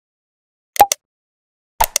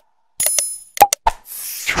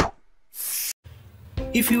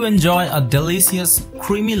If you enjoy a delicious,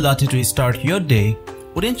 creamy latte to start your day,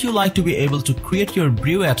 wouldn't you like to be able to create your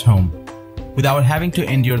brew at home without having to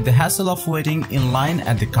endure the hassle of waiting in line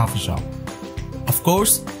at the coffee shop? Of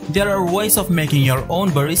course, there are ways of making your own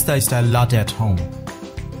barista-style latte at home.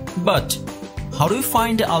 But how do you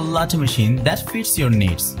find a latte machine that fits your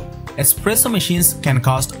needs? Espresso machines can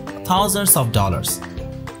cost thousands of dollars.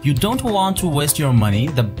 You don't want to waste your money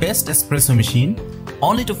the best espresso machine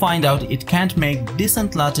only to find out it can't make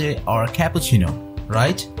decent latte or cappuccino,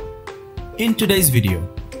 right? In today's video,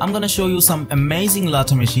 I'm gonna show you some amazing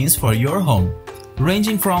latte machines for your home,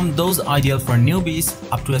 ranging from those ideal for newbies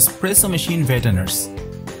up to espresso machine veterans.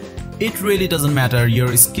 It really doesn't matter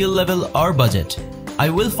your skill level or budget. I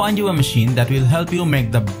will find you a machine that will help you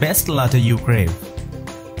make the best latte you crave.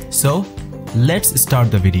 So, let's start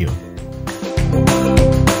the video.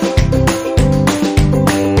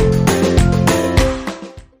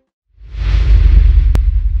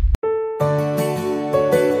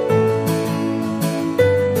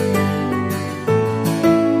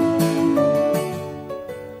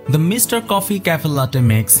 The Mr. Coffee Cafe Latte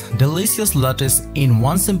makes delicious lattes in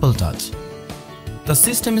one simple touch. The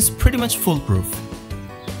system is pretty much foolproof.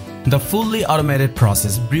 The fully automated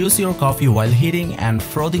process brews your coffee while heating and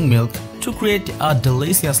frothing milk to create a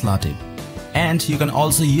delicious latte. And you can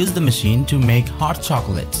also use the machine to make hot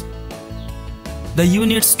chocolate. The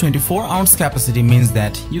unit's 24-ounce capacity means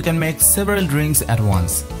that you can make several drinks at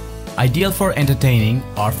once, ideal for entertaining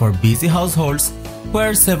or for busy households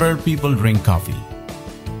where several people drink coffee.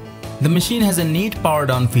 The machine has a neat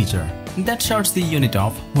power-down feature that shuts the unit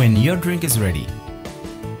off when your drink is ready.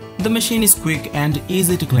 The machine is quick and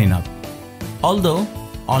easy to clean up. Although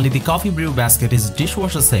only the coffee brew basket is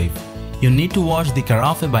dishwasher safe, you need to wash the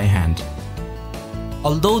carafe by hand.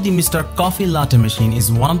 Although the Mr. Coffee Latte machine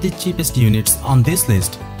is one of the cheapest units on this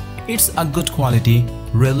list, it's a good quality,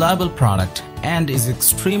 reliable product and is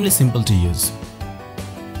extremely simple to use.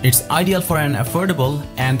 It's ideal for an affordable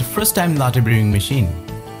and first-time latte brewing machine.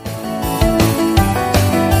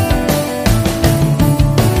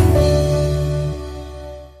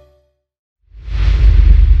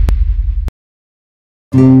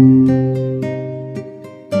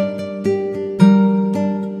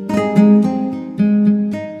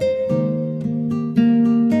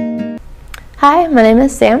 Hi, my name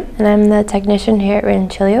is Sam and I'm the technician here at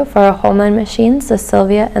Ranchillo for our Homeland machines, the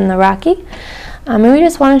Sylvia and the Rocky. And we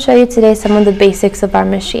just want to show you today some of the basics of our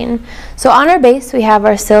machine. So on our base we have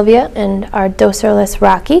our Sylvia and our doserless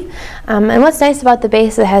Rocky. And what's nice about the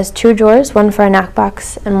base, it has two drawers, one for a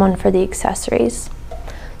knockbox and one for the accessories.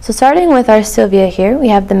 So starting with our Sylvia here, we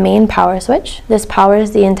have the main power switch. This powers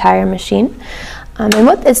the entire machine. And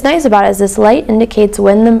what is nice about it is this light indicates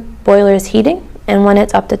when the boiler is heating and when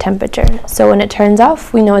it's up to temperature. So when it turns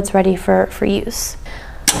off, we know it's ready for use.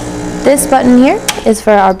 This button here is for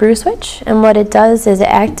our brew switch, and what it does is it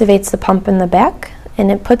activates the pump in the back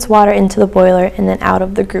and it puts water into the boiler and then out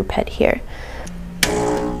of the group head here.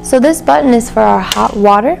 So this button is for our hot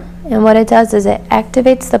water, and what it does is it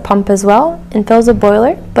activates the pump as well and fills the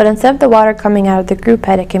boiler, but instead of the water coming out of the group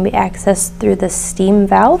head, it can be accessed through the steam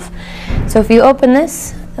valve. So if you open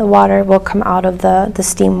this, the water will come out of the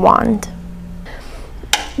steam wand.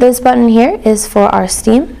 This button here is for our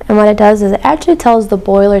steam, and what it does is it actually tells the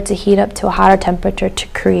boiler to heat up to a hotter temperature to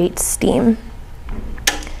create steam.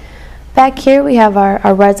 Back here we have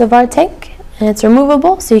our reservoir tank, and it's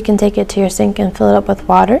removable so you can take it to your sink and fill it up with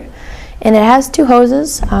water. And it has two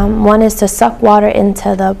hoses. One is to suck water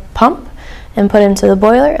into the pump and put into the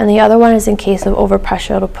boiler, and the other one is in case of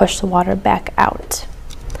overpressure, it'll push the water back out.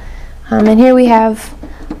 And here we have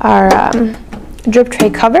our drip tray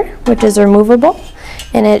cover, which is removable.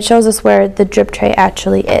 And it shows us where the drip tray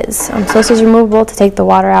actually is. So this is removable to take the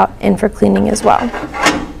water out and for cleaning as well.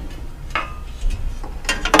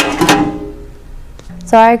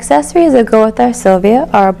 So our accessories that go with our Sylvia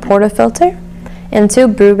are a portafilter and two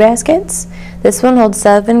brew baskets. This one holds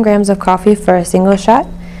 7 grams of coffee for a single shot.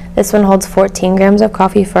 This one holds 14 grams of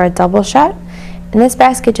coffee for a double shot. And this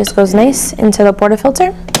basket just goes nice into the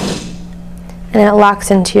portafilter and it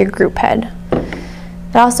locks into your group head.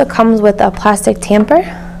 It also comes with a plastic tamper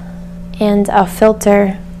and a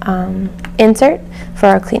filter insert for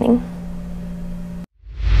our cleaning.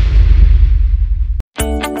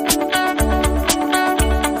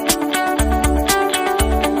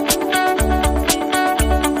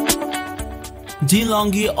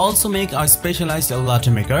 DeLonghi also make a specialized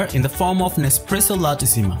latte maker in the form of Nespresso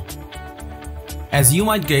Lattissima. As you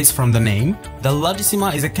might guess from the name, the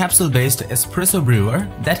Lattissima is a capsule-based espresso brewer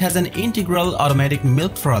that has an integral automatic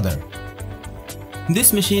milk frother.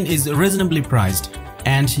 This machine is reasonably priced,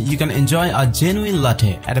 and you can enjoy a genuine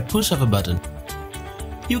latte at a push of a button.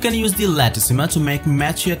 You can use the Lattissima to make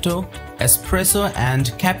macchiato, espresso and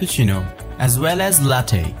cappuccino, as well as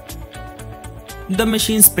latte. The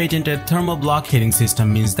machine's patented thermoblock heating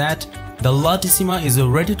system means that the Lattissima is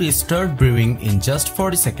ready to start brewing in just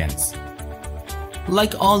 40 seconds.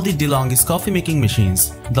 Like all the DeLonghi's coffee making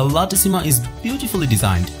machines, the Lattissima is beautifully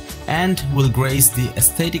designed and will grace the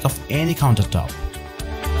aesthetic of any countertop.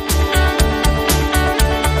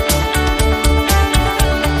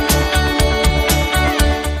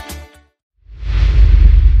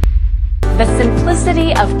 The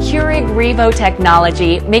simplicity of Keurig Revo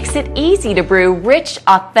technology makes it easy to brew rich,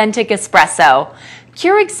 authentic espresso.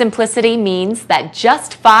 Keurig simplicity means that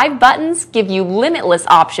just 5 buttons give you limitless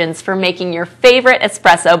options for making your favorite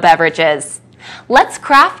espresso beverages. Let's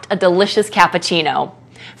craft a delicious cappuccino.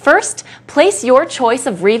 First, place your choice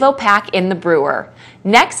of Revo pack in the brewer.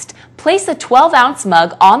 Next, place a 12-ounce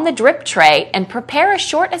mug on the drip tray and prepare a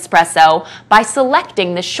short espresso by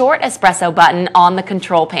selecting the short espresso button on the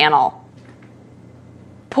control panel.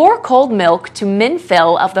 Pour cold milk to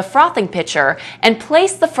min-fill of the frothing pitcher and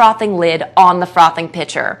place the frothing lid on the frothing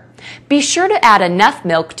pitcher. Be sure to add enough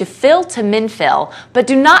milk to fill to min-fill, but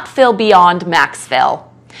do not fill beyond max fill.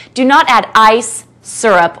 Do not add ice,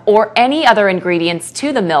 syrup, or any other ingredients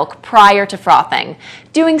to the milk prior to frothing.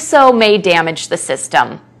 Doing so may damage the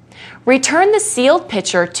system. Return the sealed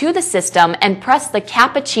pitcher to the system and press the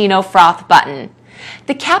cappuccino froth button.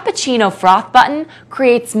 The cappuccino froth button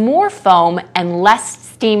creates more foam and less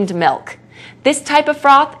steamed milk. This type of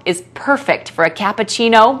froth is perfect for a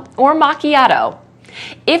cappuccino or macchiato.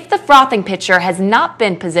 If the frothing pitcher has not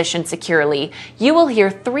been positioned securely, you will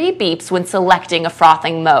hear 3 beeps when selecting a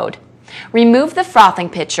frothing mode. Remove the frothing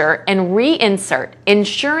pitcher and reinsert,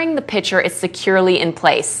 ensuring the pitcher is securely in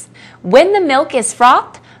place. When the milk is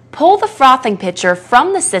frothed, pull the frothing pitcher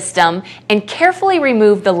from the system and carefully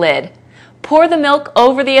remove the lid. Pour the milk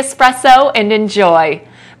over the espresso and enjoy.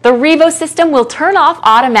 The Revo system will turn off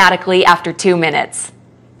automatically after 2 minutes.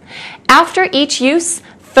 After each use,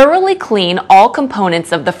 thoroughly clean all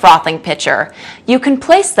components of the frothing pitcher. You can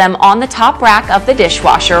place them on the top rack of the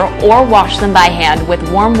dishwasher or wash them by hand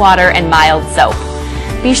with warm water and mild soap.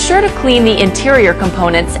 Be sure to clean the interior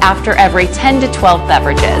components after every 10 to 12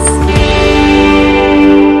 beverages.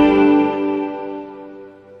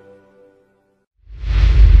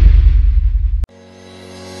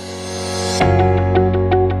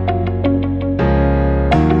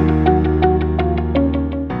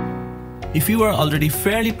 If you are already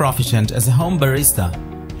fairly proficient as a home barista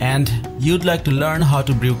and you'd like to learn how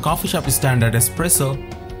to brew coffee shop standard espresso,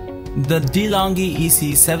 the DeLonghi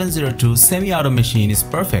EC702 semi-auto machine is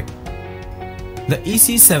perfect. The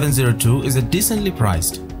EC702 is a decently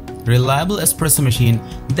priced, reliable espresso machine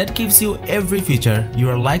that gives you every feature you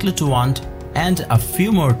are likely to want and a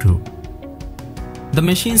few more too. The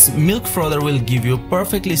machine's milk frother will give you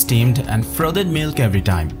perfectly steamed and frothed milk every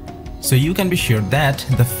time, so you can be sure that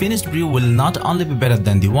the finished brew will not only be better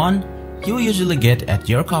than the one you usually get at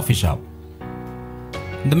your coffee shop.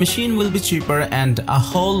 The machine will be cheaper and a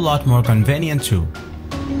whole lot more convenient too.